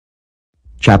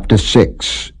Chapter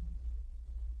 6.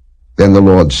 Then the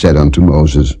Lord said unto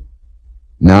Moses,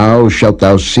 Now shalt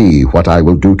thou see what I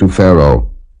will do to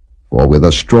Pharaoh, for with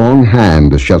a strong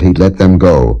hand shall he let them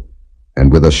go,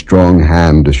 and with a strong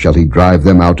hand shall he drive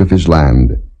them out of his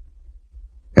land.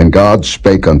 And God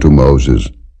spake unto Moses,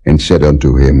 and said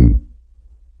unto him,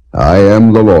 I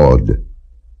am the Lord.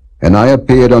 And I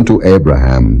appeared unto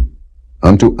Abraham,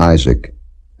 unto Isaac,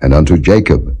 and unto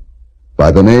Jacob,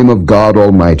 by the name of God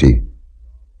Almighty.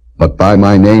 But by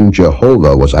my name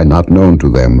Jehovah was I not known to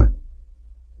them.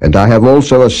 And I have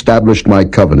also established my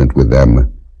covenant with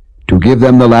them, to give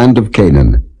them the land of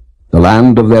Canaan, the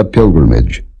land of their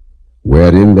pilgrimage,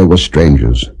 wherein they were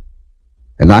strangers.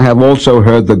 And I have also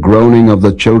heard the groaning of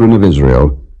the children of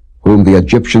Israel, whom the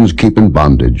Egyptians keep in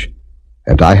bondage,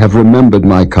 and I have remembered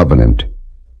my covenant.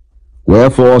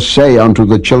 Wherefore say unto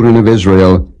the children of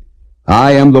Israel,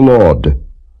 I am the Lord,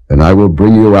 and I will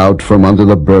bring you out from under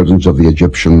the burdens of the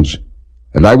Egyptians,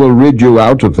 and I will rid you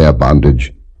out of their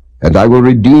bondage, and I will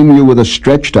redeem you with a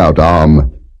stretched out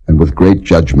arm, and with great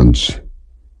judgments.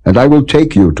 And I will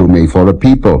take you to me for a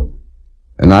people,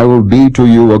 and I will be to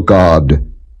you a God,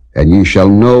 and ye shall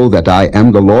know that I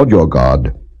am the Lord your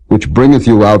God, which bringeth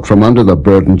you out from under the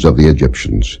burdens of the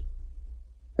Egyptians.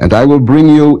 And I will bring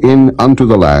you in unto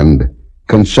the land,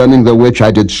 concerning the which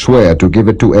I did swear to give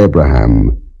it to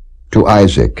Abraham, to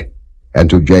Isaac, and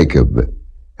to Jacob,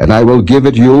 and I will give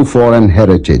it you for an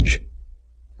heritage.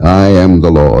 I am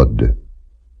the Lord.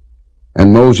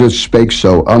 And Moses spake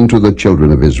so unto the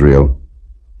children of Israel,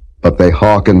 but they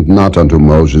hearkened not unto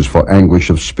Moses for anguish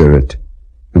of spirit,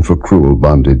 and for cruel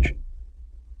bondage.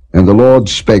 And the Lord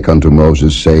spake unto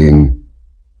Moses, saying,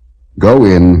 Go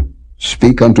in,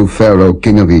 speak unto Pharaoh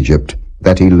king of Egypt,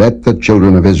 that he let the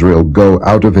children of Israel go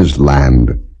out of his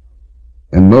land.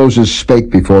 And Moses spake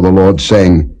before the Lord,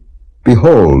 saying,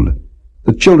 Behold,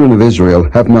 the children of Israel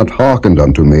have not hearkened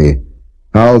unto me.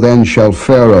 How then shall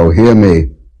Pharaoh hear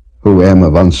me, who am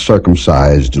of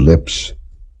uncircumcised lips?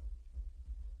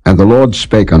 And the Lord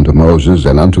spake unto Moses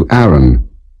and unto Aaron,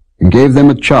 and gave them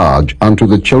a charge unto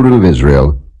the children of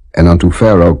Israel, and unto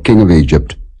Pharaoh king of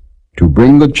Egypt, to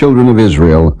bring the children of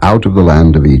Israel out of the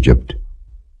land of Egypt.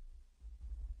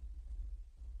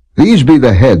 These be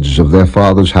the heads of their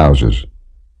fathers' houses,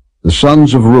 the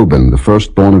sons of Reuben, the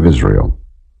firstborn of Israel,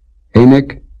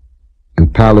 Anak,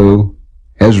 and Palu,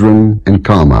 Hezron, and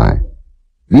Carmi.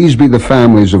 These be the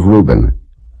families of Reuben.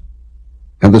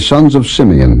 And the sons of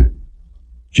Simeon,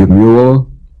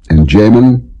 Jemuel, and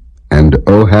Jamin, and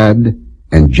Ohad,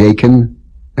 and Jachin,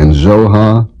 and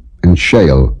Zohar, and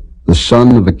Shael, the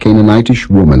son of a Canaanitish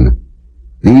woman.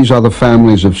 These are the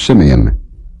families of Simeon.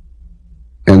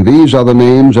 And these are the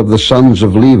names of the sons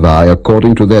of Levi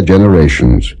according to their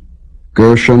generations,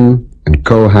 Gershon, and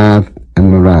Kohath, and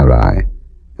Merari.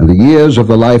 And the years of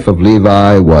the life of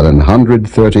Levi were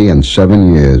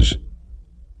 137 years.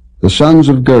 The sons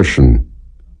of Gershon,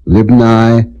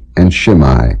 Libni, and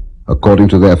Shimei, according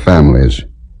to their families.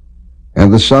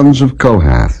 And the sons of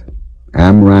Kohath,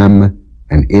 Amram,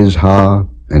 and Izhar,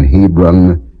 and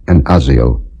Hebron, and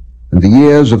Uzziel. And the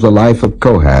years of the life of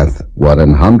Kohath were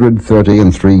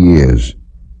 133 years.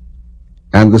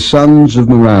 And the sons of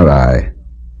Merari,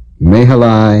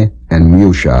 Mahali, and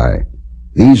Mushi.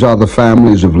 These are the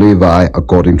families of Levi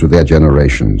according to their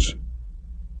generations.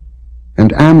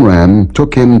 And Amram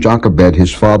took him Jochebed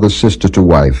his father's sister to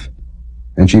wife,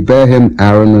 and she bare him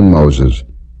Aaron and Moses.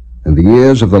 And the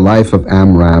years of the life of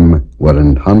Amram were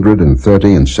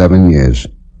 137 years.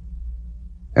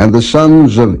 And the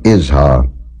sons of Izhar,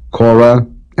 Korah,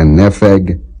 and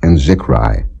Nepheg, and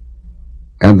Zichri.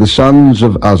 And the sons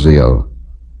of Uzziel,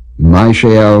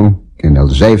 Mishael, and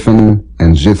Elzaphan,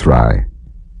 and Zithri.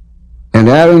 And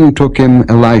Aaron took him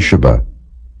Elisheba,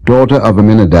 daughter of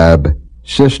Aminadab,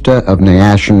 sister of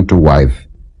Naashon, to wife.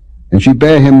 And she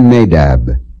bare him Nadab,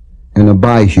 and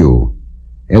Abihu,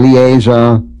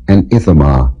 Eleazar, and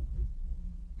Ithamar.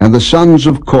 And the sons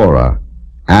of Korah,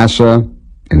 Asa,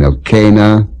 and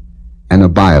Elkanah, and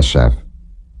Abiasaph.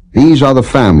 These are the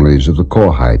families of the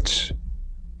Korhites.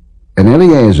 And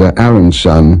Eleazar, Aaron's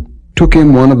son, took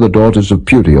him one of the daughters of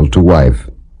Putiel to wife,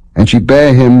 and she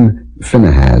bare him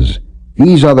Phinehas.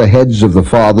 These are the heads of the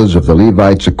fathers of the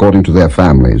Levites according to their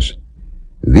families.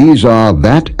 These are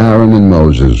that Aaron and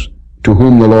Moses, to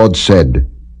whom the Lord said,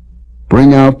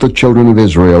 Bring out the children of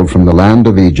Israel from the land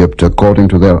of Egypt according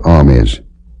to their armies.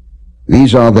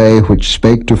 These are they which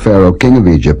spake to Pharaoh king of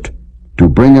Egypt, to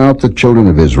bring out the children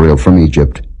of Israel from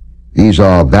Egypt. These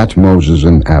are that Moses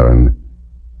and Aaron.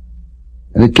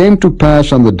 And it came to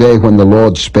pass on the day when the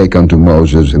Lord spake unto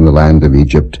Moses in the land of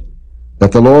Egypt,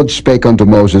 that the Lord spake unto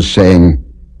Moses, saying,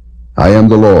 I am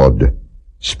the Lord.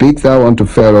 Speak thou unto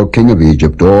Pharaoh king of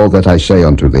Egypt all that I say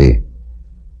unto thee.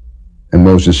 And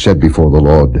Moses said before the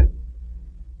Lord,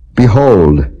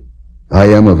 Behold, I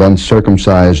am of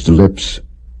uncircumcised lips,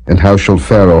 and how shall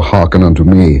Pharaoh hearken unto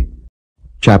me?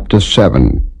 Chapter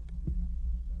 7.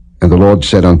 And the Lord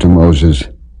said unto Moses,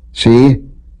 See,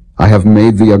 I have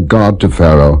made thee a god to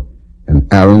Pharaoh, and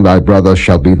Aaron thy brother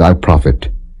shall be thy prophet.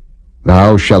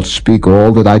 Thou shalt speak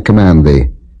all that I command thee,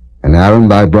 and Aaron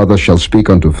thy brother shall speak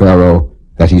unto Pharaoh,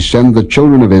 that he send the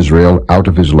children of Israel out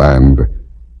of his land.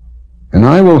 And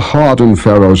I will harden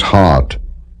Pharaoh's heart,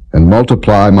 and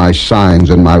multiply my signs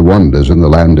and my wonders in the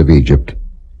land of Egypt.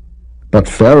 But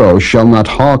Pharaoh shall not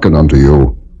hearken unto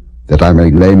you, that I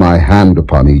may lay my hand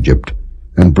upon Egypt,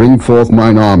 and bring forth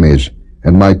mine armies,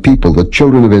 and my people, the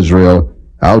children of Israel,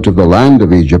 out of the land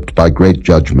of Egypt by great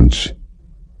judgments.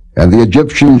 And the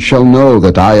Egyptians shall know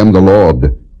that I am the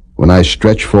Lord, when I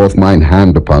stretch forth mine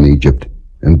hand upon Egypt,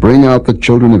 and bring out the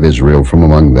children of Israel from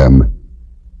among them.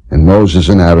 And Moses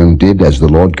and Aaron did as the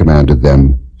Lord commanded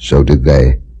them, so did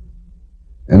they.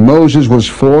 And Moses was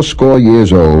 80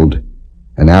 years old,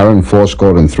 and Aaron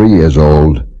 83 years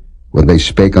old, when they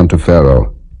spake unto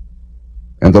Pharaoh.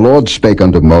 And the Lord spake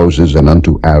unto Moses and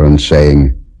unto Aaron,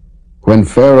 saying, When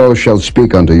Pharaoh shall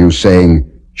speak unto you, saying,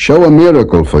 Show a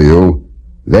miracle for you,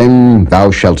 then thou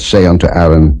shalt say unto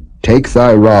Aaron, Take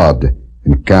thy rod,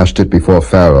 and cast it before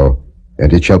Pharaoh,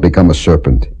 and it shall become a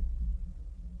serpent.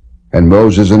 And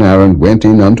Moses and Aaron went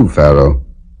in unto Pharaoh,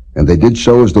 and they did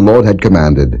so as the Lord had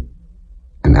commanded.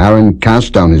 And Aaron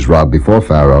cast down his rod before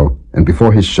Pharaoh, and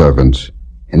before his servants,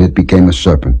 and it became a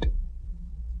serpent.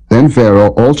 Then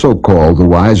Pharaoh also called the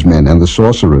wise men and the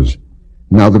sorcerers.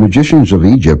 Now the magicians of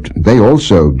Egypt, they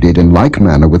also did in like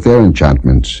manner with their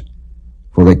enchantments.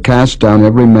 For they cast down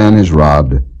every man his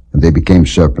rod, and they became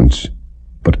serpents.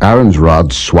 But Aaron's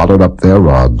rod swallowed up their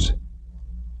rods.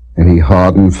 And he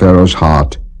hardened Pharaoh's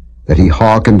heart, that he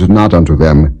hearkened not unto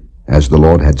them, as the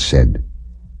Lord had said.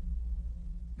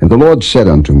 And the Lord said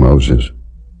unto Moses,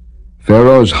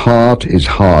 Pharaoh's heart is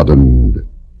hardened.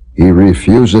 He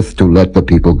refuseth to let the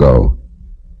people go.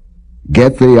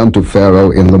 Get thee unto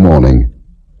Pharaoh in the morning.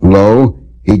 Lo,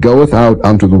 he goeth out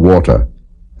unto the water,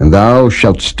 and thou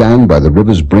shalt stand by the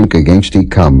river's brink against he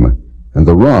come, and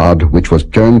the rod which was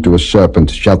turned to a serpent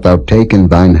shalt thou take in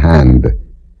thine hand,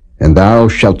 and thou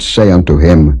shalt say unto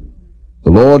him,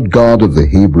 The Lord God of the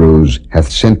Hebrews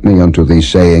hath sent me unto thee,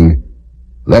 saying,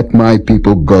 Let my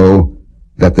people go,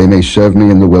 that they may serve me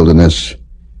in the wilderness.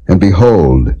 And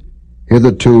behold,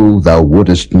 hitherto thou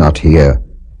wouldest not hear.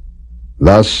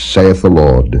 Thus saith the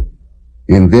Lord,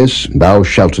 In this thou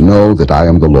shalt know that I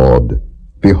am the Lord.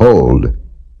 Behold,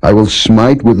 I will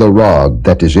smite with the rod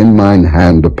that is in mine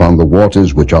hand upon the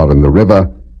waters which are in the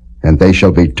river, and they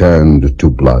shall be turned to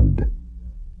blood.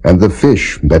 And the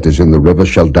fish that is in the river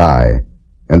shall die,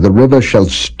 and the river shall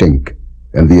stink,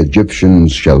 and the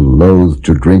Egyptians shall loathe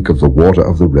to drink of the water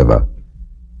of the river.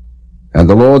 And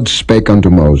the Lord spake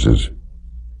unto Moses,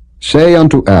 Say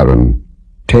unto Aaron,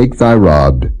 Take thy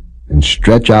rod, and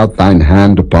stretch out thine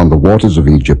hand upon the waters of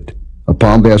Egypt,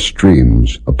 upon their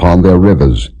streams, upon their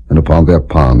rivers, and upon their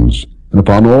ponds, and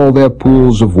upon all their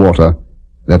pools of water,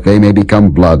 that they may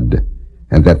become blood,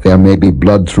 and that there may be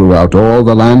blood throughout all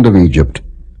the land of Egypt,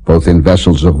 both in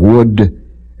vessels of wood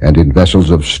and in vessels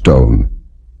of stone.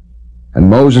 And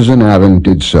Moses and Aaron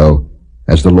did so,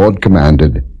 as the Lord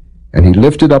commanded, and he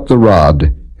lifted up the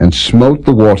rod, and smote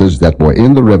the waters that were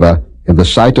in the river, in the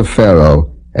sight of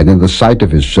Pharaoh, and in the sight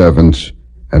of his servants,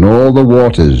 and all the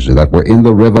waters that were in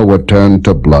the river were turned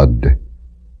to blood.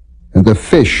 And the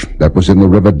fish that was in the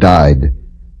river died,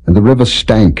 and the river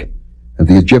stank, and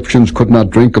the Egyptians could not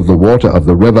drink of the water of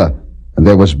the river, and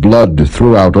there was blood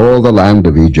throughout all the land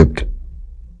of Egypt.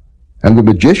 And the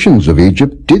magicians of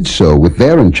Egypt did so with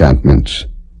their enchantments.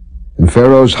 And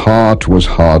Pharaoh's heart was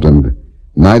hardened,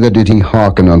 neither did he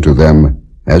hearken unto them,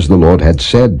 as the Lord had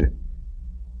said.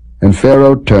 And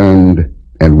Pharaoh turned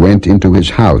and went into his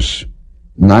house,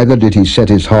 neither did he set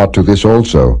his heart to this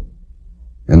also.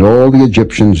 And all the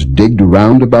Egyptians digged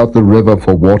round about the river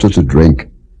for water to drink,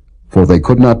 for they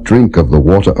could not drink of the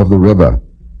water of the river.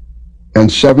 And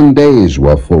 7 days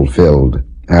were fulfilled,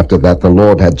 after that the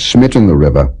Lord had smitten the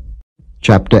river.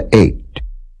 Chapter 8.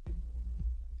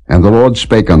 And the Lord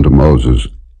spake unto Moses,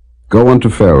 Go unto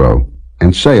Pharaoh,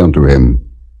 and say unto him,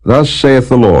 Thus saith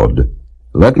the Lord,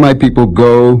 Let my people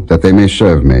go, that they may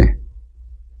serve me.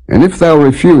 And if thou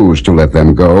refuse to let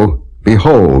them go,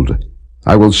 behold,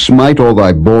 I will smite all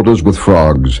thy borders with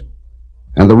frogs.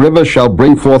 And the river shall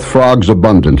bring forth frogs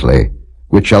abundantly,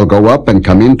 which shall go up and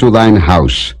come into thine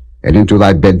house, and into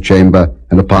thy bedchamber,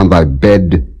 and upon thy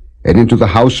bed, and into the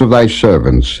house of thy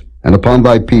servants, and upon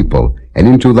thy people, and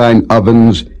into thine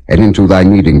ovens, and into thy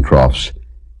kneading troughs.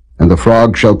 And the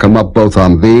frog shall come up both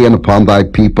on thee, and upon thy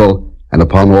people, and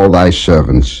upon all thy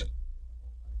servants.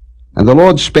 And the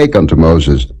Lord spake unto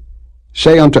Moses,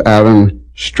 Say unto Aaron,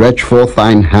 Stretch forth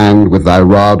thine hand with thy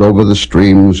rod over the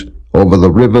streams, over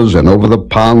the rivers, and over the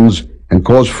ponds, and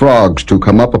cause frogs to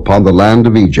come up upon the land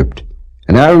of Egypt.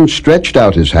 And Aaron stretched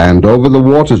out his hand over the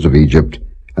waters of Egypt,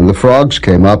 and the frogs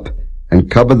came up,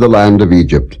 and covered the land of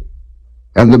Egypt.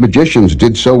 And the magicians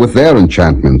did so with their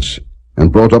enchantments,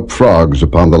 and brought up frogs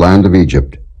upon the land of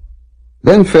Egypt.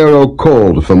 Then Pharaoh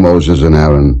called for Moses and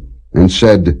Aaron, and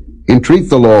said, Entreat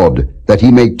the Lord, that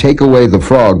he may take away the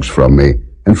frogs from me,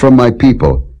 and from my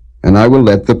people, and I will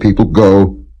let the people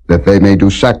go, that they may do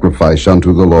sacrifice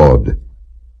unto the Lord.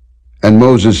 And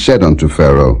Moses said unto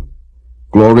Pharaoh,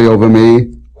 Glory over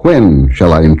me, when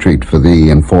shall I entreat for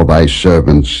thee, and for thy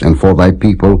servants, and for thy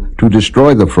people, to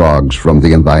destroy the frogs from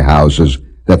thee and thy houses,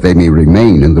 that they may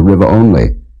remain in the river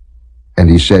only? And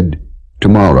he said,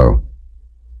 Tomorrow.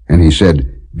 And he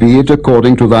said, Be it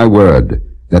according to thy word,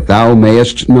 that thou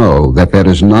mayest know that there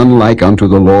is none like unto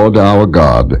the Lord our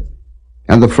God.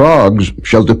 And the frogs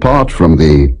shall depart from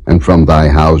thee, and from thy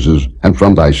houses, and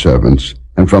from thy servants,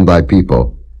 and from thy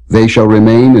people. They shall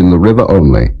remain in the river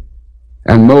only.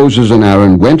 And Moses and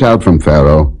Aaron went out from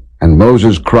Pharaoh, and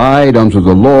Moses cried unto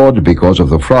the Lord because of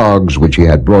the frogs which he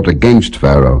had brought against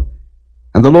Pharaoh.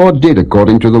 And the Lord did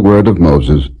according to the word of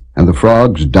Moses, and the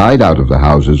frogs died out of the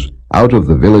houses, out of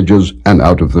the villages, and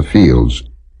out of the fields.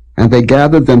 And they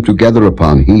gathered them together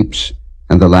upon heaps,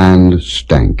 and the land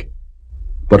stank.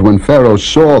 But when Pharaoh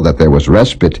saw that there was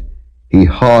respite, he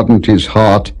hardened his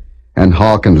heart, and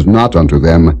hearkened not unto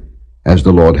them, as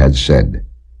the Lord had said.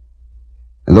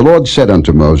 And the Lord said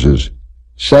unto Moses,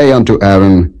 Say unto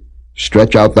Aaron,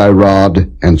 Stretch out thy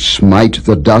rod, and smite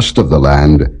the dust of the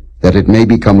land, that it may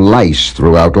become lice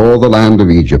throughout all the land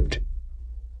of Egypt.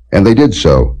 And they did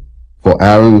so, for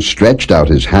Aaron stretched out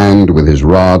his hand with his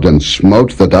rod, and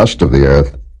smote the dust of the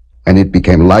earth, and it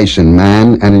became lice in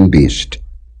man and in beast.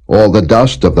 All the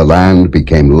dust of the land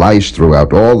became lice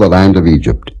throughout all the land of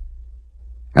Egypt.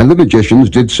 And the magicians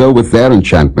did so with their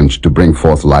enchantments to bring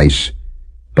forth lice,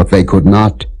 but they could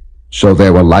not, so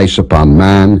there were lice upon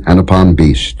man and upon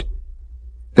beast.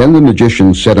 Then the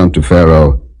magicians said unto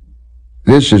Pharaoh,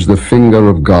 This is the finger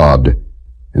of God.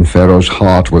 And Pharaoh's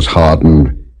heart was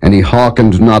hardened, and he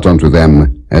hearkened not unto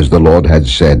them, as the Lord had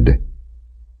said.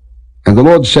 And the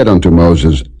Lord said unto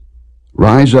Moses,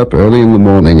 Rise up early in the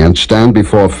morning, and stand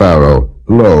before Pharaoh.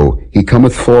 Lo, he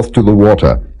cometh forth to the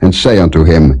water, and say unto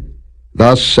him,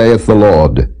 Thus saith the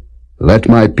Lord, Let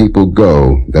my people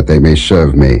go, that they may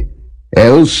serve me.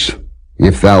 Else,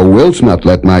 if thou wilt not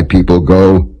let my people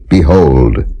go,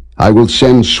 behold, I will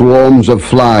send swarms of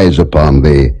flies upon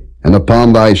thee, and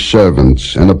upon thy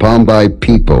servants, and upon thy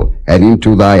people, and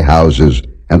into thy houses,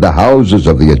 and the houses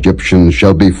of the Egyptians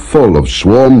shall be full of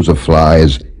swarms of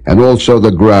flies, and also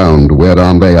the ground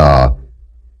whereon they are.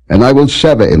 And I will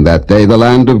sever in that day the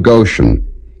land of Goshen,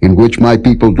 in which my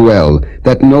people dwell,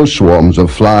 that no swarms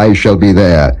of flies shall be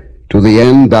there, to the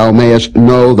end thou mayest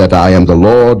know that I am the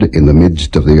Lord in the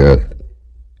midst of the earth.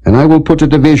 And I will put a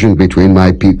division between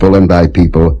my people and thy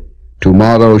people.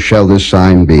 Tomorrow shall this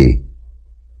sign be.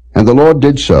 And the Lord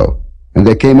did so, and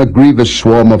there came a grievous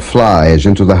swarm of flies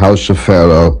into the house of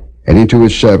Pharaoh, and into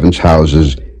his servants'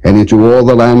 houses, and into all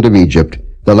the land of Egypt.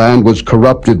 The land was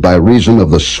corrupted by reason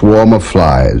of the swarm of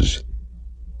flies.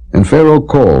 And Pharaoh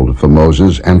called for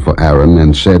Moses and for Aaron,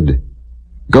 and said,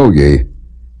 Go ye,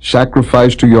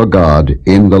 sacrifice to your God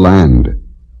in the land.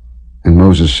 And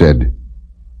Moses said,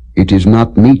 It is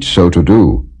not meet so to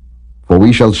do, for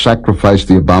we shall sacrifice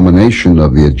the abomination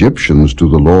of the Egyptians to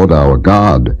the Lord our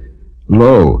God.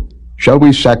 Lo, shall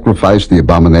we sacrifice the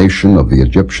abomination of the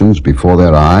Egyptians before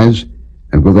their eyes?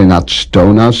 And will they not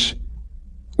stone us?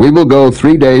 We will go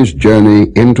 3 days'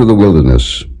 journey into the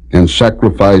wilderness, and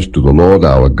sacrifice to the Lord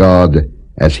our God,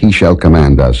 as he shall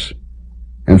command us.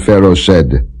 And Pharaoh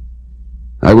said,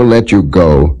 I will let you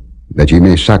go, that ye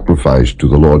may sacrifice to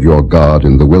the Lord your God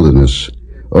in the wilderness.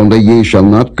 Only ye shall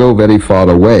not go very far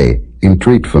away.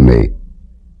 Entreat for me.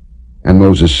 And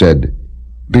Moses said,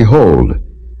 Behold,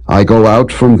 I go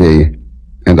out from thee,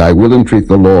 and I will entreat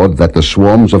the Lord that the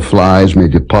swarms of flies may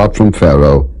depart from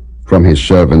Pharaoh, from his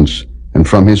servants, and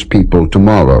from his people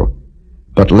tomorrow.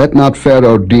 But let not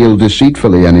Pharaoh deal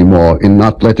deceitfully any more in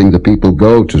not letting the people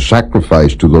go to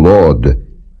sacrifice to the Lord.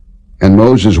 And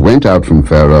Moses went out from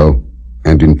Pharaoh,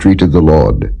 and entreated the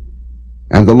Lord.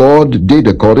 And the Lord did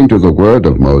according to the word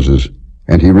of Moses,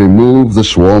 and he removed the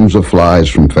swarms of flies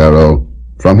from Pharaoh,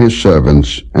 from his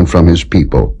servants, and from his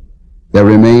people. There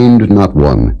remained not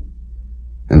one.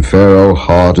 And Pharaoh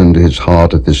hardened his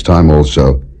heart at this time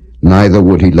also, neither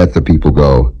would he let the people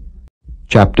go.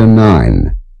 Chapter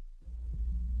 9.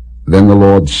 Then the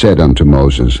Lord said unto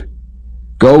Moses,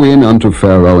 Go in unto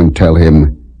Pharaoh, and tell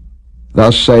him,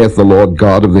 Thus saith the Lord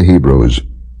God of the Hebrews,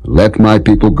 Let my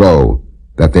people go,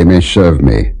 that they may serve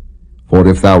me. For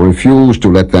if thou refuse to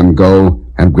let them go,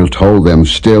 and wilt hold them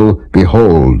still,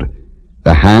 behold,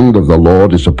 the hand of the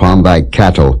Lord is upon thy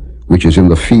cattle, which is in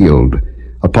the field,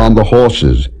 upon the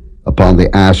horses, upon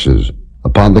the asses,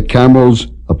 upon the camels,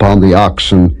 upon the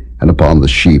oxen, and upon the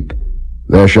sheep.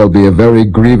 There shall be a very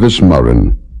grievous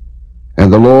murrain.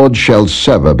 And the Lord shall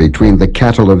sever between the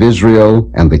cattle of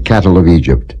Israel and the cattle of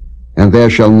Egypt, and there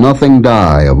shall nothing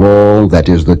die of all that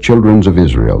is the children's of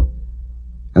Israel.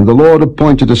 And the Lord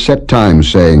appointed a set time,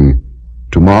 saying,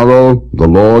 Tomorrow the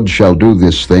Lord shall do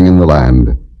this thing in the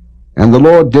land. And the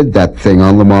Lord did that thing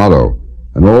on the morrow,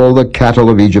 and all the cattle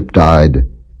of Egypt died,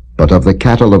 but of the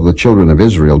cattle of the children of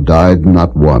Israel died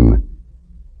not one.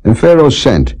 And Pharaoh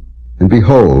sent, and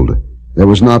behold, there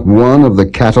was not one of the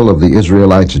cattle of the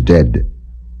Israelites dead.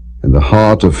 And the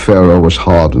heart of Pharaoh was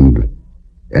hardened,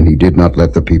 and he did not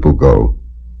let the people go.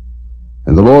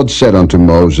 And the Lord said unto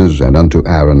Moses and unto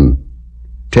Aaron,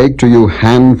 Take to you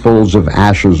handfuls of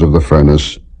ashes of the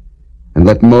furnace, and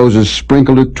let Moses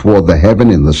sprinkle it toward the heaven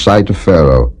in the sight of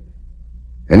Pharaoh.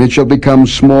 And it shall become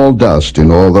small dust in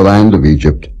all the land of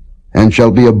Egypt, and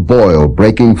shall be a boil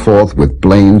breaking forth with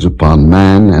blains upon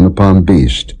man and upon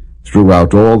beast,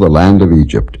 throughout all the land of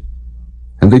Egypt.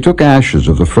 And they took ashes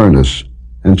of the furnace,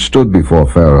 and stood before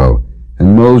Pharaoh,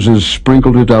 and Moses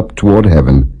sprinkled it up toward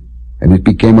heaven, and it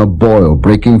became a boil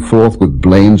breaking forth with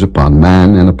blains upon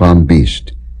man and upon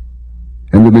beast.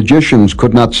 And the magicians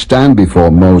could not stand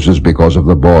before Moses because of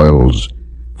the boils,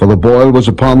 for the boil was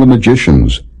upon the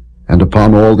magicians, and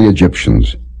upon all the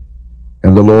Egyptians.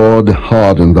 And the Lord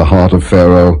hardened the heart of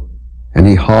Pharaoh, and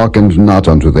he hearkened not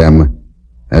unto them,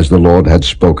 as the Lord had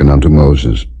spoken unto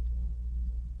Moses.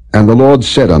 And the Lord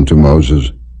said unto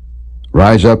Moses,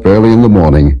 Rise up early in the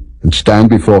morning, and stand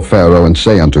before Pharaoh, and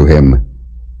say unto him,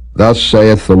 Thus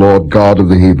saith the Lord God of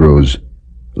the Hebrews,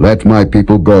 Let my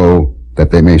people go,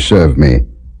 that they may serve me.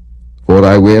 For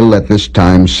I will at this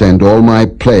time send all my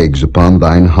plagues upon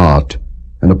thine heart,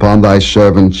 and upon thy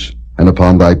servants, and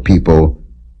upon thy people,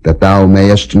 that thou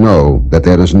mayest know that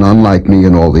there is none like me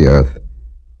in all the earth.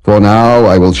 For now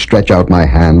I will stretch out my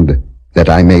hand, that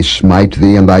I may smite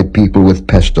thee and thy people with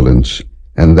pestilence,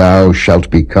 and thou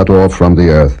shalt be cut off from the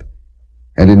earth.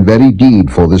 And in very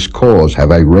deed for this cause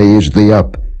have I raised thee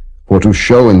up, for to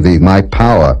show in thee my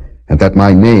power, and that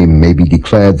my name may be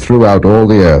declared throughout all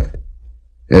the earth.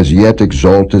 As yet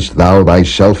exaltest thou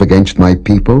thyself against my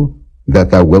people, that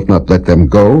thou wilt not let them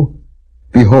go?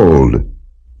 Behold,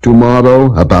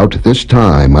 tomorrow about this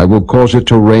time I will cause it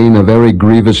to rain a very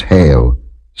grievous hail,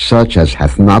 such as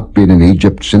hath not been in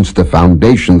Egypt since the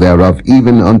foundation thereof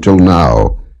even until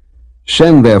now.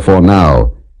 Send therefore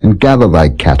now, and gather thy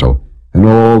cattle, and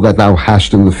all that thou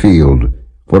hast in the field,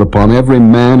 for upon every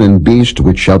man and beast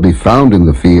which shall be found in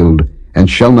the field, and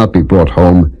shall not be brought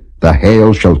home, the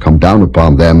hail shall come down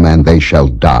upon them, and they shall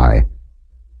die.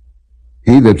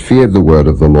 He that feared the word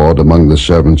of the Lord among the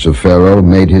servants of Pharaoh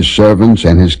made his servants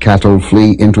and his cattle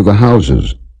flee into the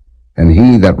houses. And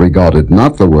he that regarded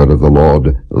not the word of the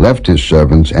Lord left his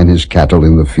servants and his cattle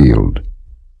in the field.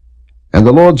 And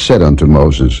the Lord said unto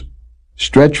Moses,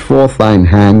 Stretch forth thine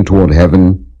hand toward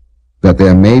heaven, that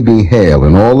there may be hail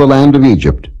in all the land of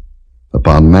Egypt,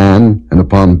 upon man and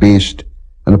upon beast,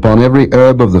 and upon every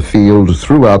herb of the field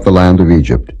throughout the land of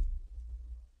Egypt.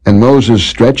 And Moses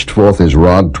stretched forth his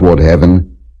rod toward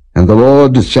heaven, and the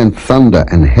Lord sent thunder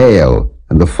and hail,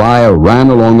 and the fire ran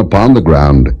along upon the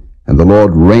ground, and the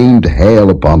Lord rained hail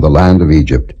upon the land of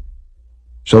Egypt.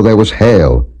 So there was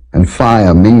hail, and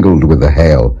fire mingled with the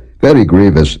hail, very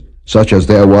grievous, such as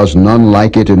there was none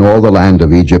like it in all the land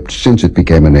of Egypt since it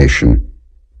became a nation.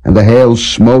 And the hail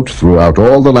smote throughout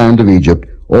all the land of Egypt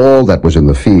all that was in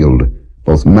the field,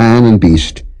 both man and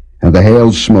beast, and the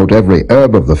hail smote every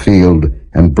herb of the field,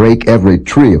 and brake every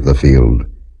tree of the field.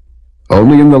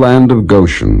 Only in the land of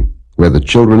Goshen, where the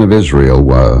children of Israel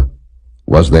were,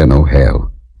 was there no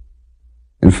hail.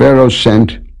 And Pharaoh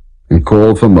sent, and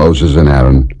called for Moses and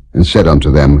Aaron, and said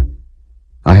unto them,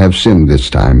 I have sinned this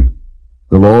time.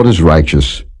 The Lord is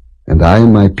righteous, and I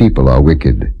and my people are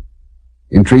wicked.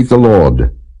 Entreat the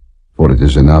Lord, for it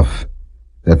is enough,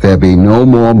 that there be no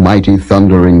more mighty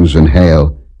thunderings and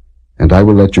hail, and I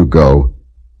will let you go,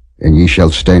 and ye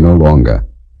shall stay no longer.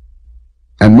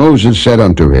 And Moses said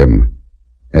unto him,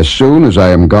 As soon as I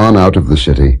am gone out of the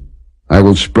city, I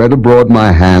will spread abroad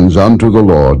my hands unto the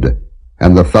Lord,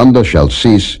 and the thunder shall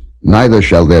cease, neither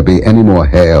shall there be any more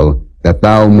hail, that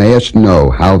thou mayest know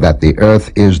how that the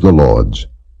earth is the Lord's.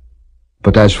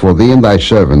 But as for thee and thy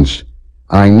servants,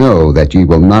 I know that ye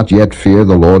will not yet fear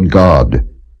the Lord God.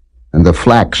 And the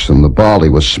flax and the barley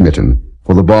was smitten,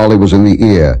 for the barley was in the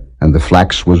ear, and the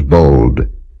flax was bold.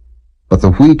 But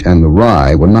the wheat and the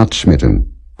rye were not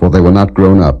smitten, for they were not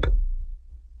grown up.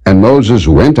 And Moses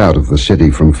went out of the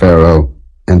city from Pharaoh,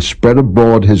 and spread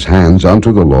abroad his hands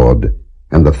unto the Lord,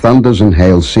 and the thunders and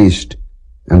hail ceased,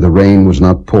 and the rain was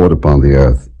not poured upon the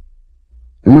earth.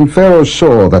 And when Pharaoh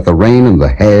saw that the rain and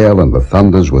the hail and the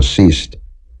thunders were ceased,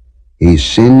 he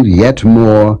sinned yet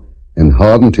more, and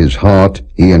hardened his heart,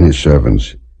 he and his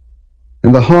servants.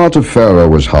 And the heart of Pharaoh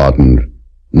was hardened,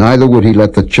 neither would he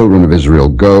let the children of Israel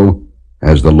go,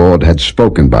 as the Lord had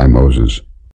spoken by Moses.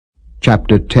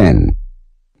 Chapter 10.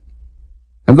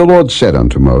 And the Lord said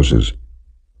unto Moses,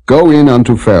 Go in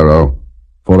unto Pharaoh,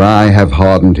 for I have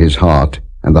hardened his heart,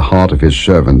 and the heart of his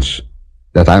servants,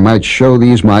 that I might show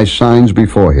these my signs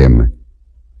before him,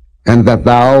 and that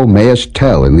thou mayest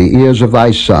tell in the ears of thy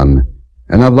son,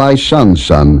 and of thy son's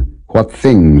son, what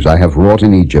things I have wrought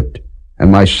in Egypt,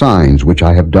 and my signs which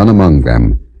I have done among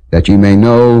them, that ye may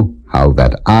know how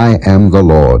that I am the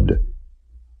Lord.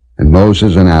 And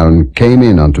Moses and Aaron came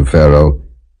in unto Pharaoh,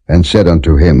 and said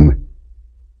unto him,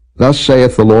 Thus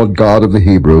saith the Lord God of the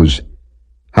Hebrews,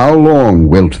 How long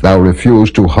wilt thou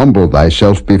refuse to humble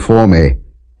thyself before me?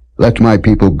 Let my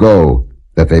people go,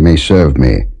 that they may serve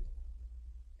me.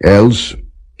 Else,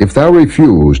 if thou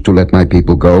refuse to let my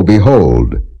people go,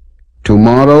 behold,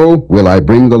 tomorrow will I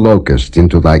bring the locusts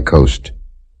into thy coast,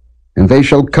 and they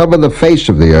shall cover the face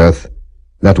of the earth,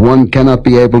 that one cannot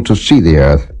be able to see the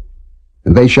earth,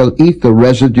 and they shall eat the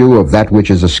residue of that which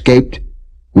is escaped,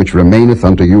 which remaineth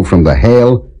unto you from the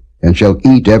hail, and shall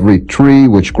eat every tree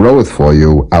which groweth for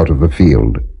you out of the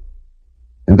field.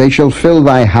 And they shall fill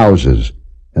thy houses,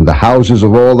 and the houses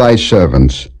of all thy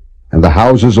servants, and the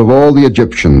houses of all the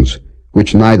Egyptians,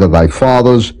 which neither thy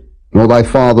fathers nor thy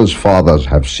fathers' fathers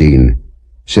have seen,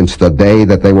 since the day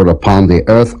that they were upon the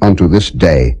earth unto this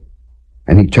day.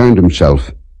 And he turned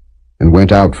himself, and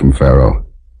went out from Pharaoh.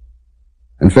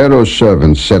 And Pharaoh's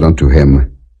servants said unto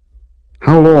him,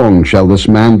 How long shall this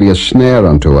man be a snare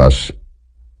unto us?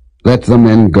 Let the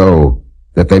men go,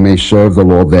 that they may serve the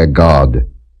Lord their God.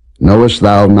 Knowest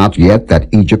thou not yet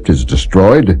that Egypt is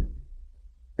destroyed?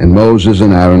 And Moses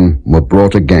and Aaron were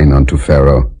brought again unto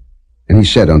Pharaoh. And he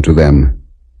said unto them,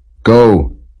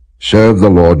 Go, serve the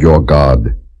Lord your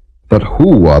God. But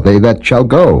who are they that shall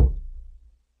go?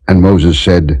 And Moses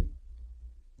said,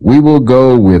 We will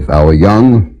go with our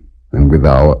young and with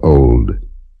our old,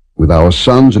 with our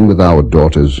sons and with our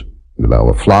daughters, with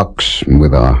our flocks and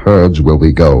with our herds will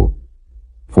we go,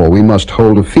 for we must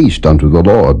hold a feast unto the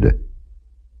Lord.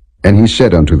 And he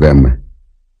said unto them,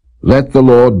 Let the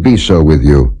Lord be so with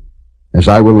you, as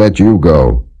I will let you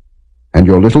go. And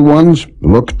your little ones,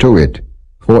 look to it,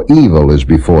 for evil is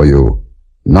before you.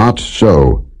 Not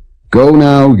so. Go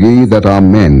now, ye that are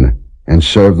men, and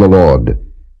serve the Lord,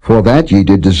 for that ye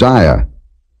did desire.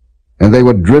 And they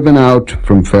were driven out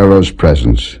from Pharaoh's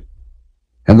presence.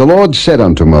 And the Lord said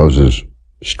unto Moses,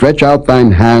 Stretch out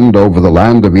thine hand over the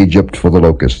land of Egypt for the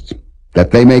locusts,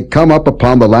 that they may come up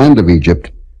upon the land of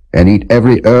Egypt, and eat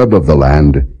every herb of the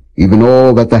land, even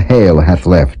all that the hail hath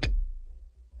left.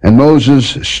 And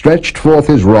Moses stretched forth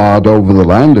his rod over the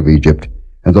land of Egypt,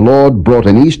 and the Lord brought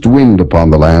an east wind upon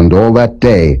the land all that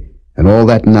day and all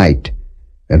that night.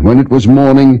 And when it was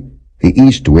morning, the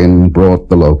east wind brought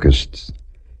the locusts.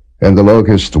 And the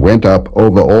locusts went up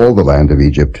over all the land of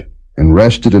Egypt, and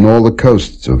rested in all the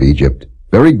coasts of Egypt.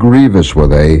 Very grievous were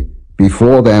they.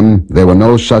 Before them there were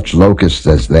no such locusts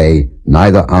as they,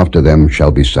 neither after them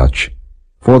shall be such.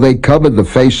 For they covered the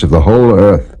face of the whole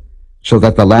earth, so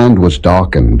that the land was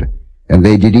darkened. And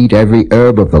they did eat every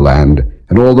herb of the land,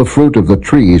 and all the fruit of the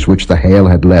trees which the hail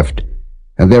had left.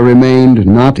 And there remained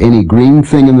not any green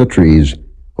thing in the trees,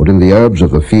 or in the herbs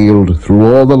of the field,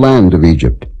 through all the land of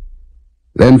Egypt.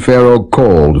 Then Pharaoh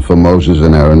called for Moses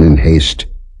and Aaron in haste,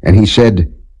 and he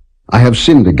said, I have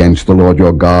sinned against the Lord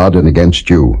your God, and against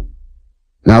you.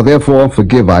 Now therefore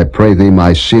forgive, I pray thee,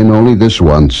 my sin only this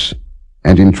once,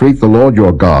 and entreat the Lord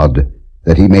your God,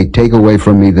 that he may take away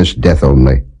from me this death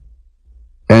only.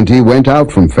 And he went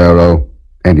out from Pharaoh,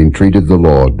 and entreated the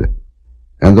Lord.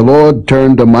 And the Lord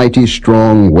turned a mighty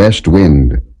strong west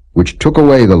wind, which took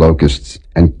away the locusts,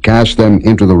 and cast them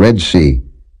into the Red Sea.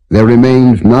 There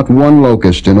remained not one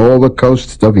locust in all the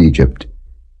coasts of Egypt.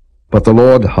 But the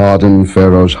Lord hardened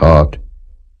Pharaoh's heart,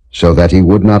 so that he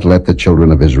would not let the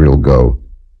children of Israel go.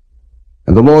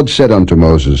 And the Lord said unto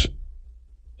Moses,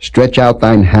 Stretch out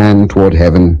thine hand toward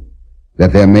heaven,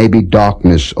 that there may be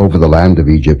darkness over the land of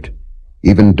Egypt,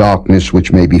 even darkness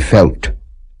which may be felt.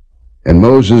 And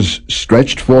Moses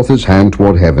stretched forth his hand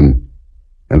toward heaven,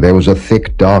 and there was a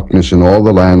thick darkness in all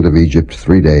the land of Egypt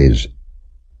 3 days.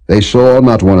 They saw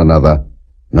not one another,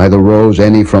 neither rose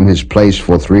any from his place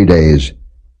for 3 days,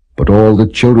 but all the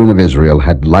children of Israel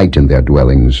had light in their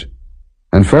dwellings.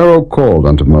 And Pharaoh called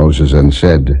unto Moses and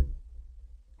said,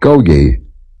 Go ye,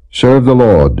 serve the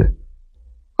Lord.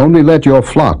 Only let your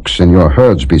flocks and your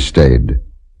herds be stayed.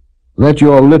 Let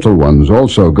your little ones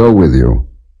also go with you.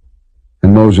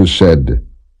 And Moses said,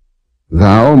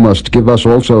 Thou must give us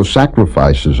also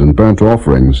sacrifices and burnt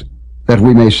offerings, that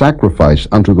we may sacrifice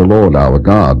unto the Lord our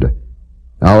God.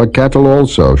 Our cattle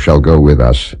also shall go with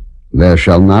us. There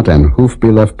shall not an hoof be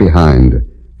left behind,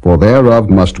 for thereof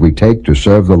must we take to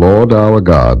serve the Lord our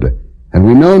God. And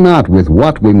we know not with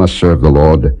what we must serve the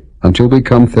Lord, until we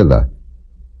come thither.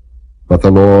 But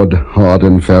the Lord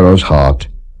hardened Pharaoh's heart,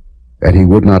 and he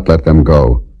would not let them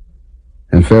go.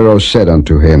 And Pharaoh said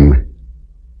unto him,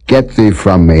 Get thee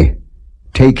from me,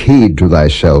 take heed to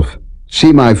thyself,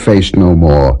 see my face no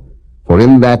more, for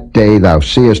in that day thou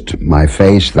seest my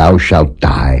face, thou shalt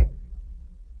die.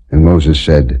 And Moses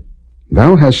said,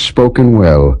 Thou hast spoken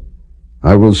well,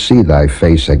 I will see thy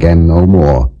face again no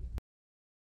more.